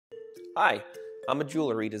Hi, I'm a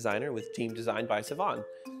jewelry designer with Team Designed by Sevan.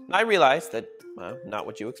 I realized that, well, not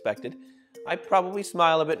what you expected. I probably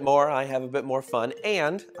smile a bit more, I have a bit more fun,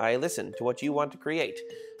 and I listen to what you want to create,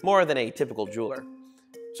 more than a typical jeweler.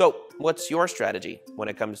 So, what's your strategy when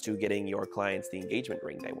it comes to getting your clients the engagement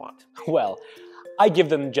ring they want? Well, I give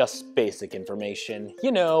them just basic information,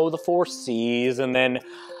 the 4 C's, and then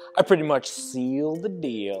I pretty much seal the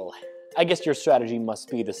deal. I guess your strategy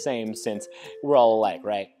must be the same since we're all alike,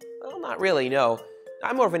 right? Well, not really, no.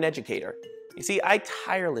 I'm more of an educator. You see, I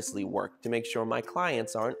tirelessly work to make sure my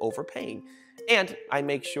clients aren't overpaying, and I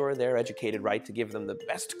make sure they're educated right to give them the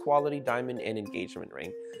best quality diamond and engagement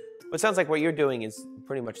ring. But it sounds like what you're doing is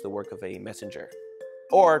pretty much the work of a messenger.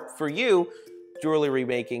 Or, for you, jewelry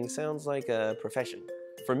making sounds like a profession.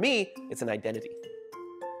 For me, it's an identity.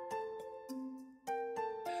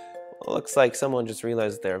 Well, looks like someone just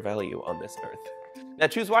realized their value on this earth. Now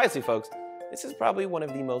choose wisely, folks. This is probably one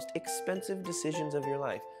of the most expensive decisions of your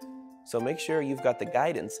life. So make sure you've got the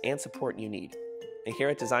guidance and support you need. And here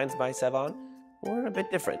at Designs by Sevan, we're a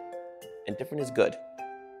bit different. And different is good.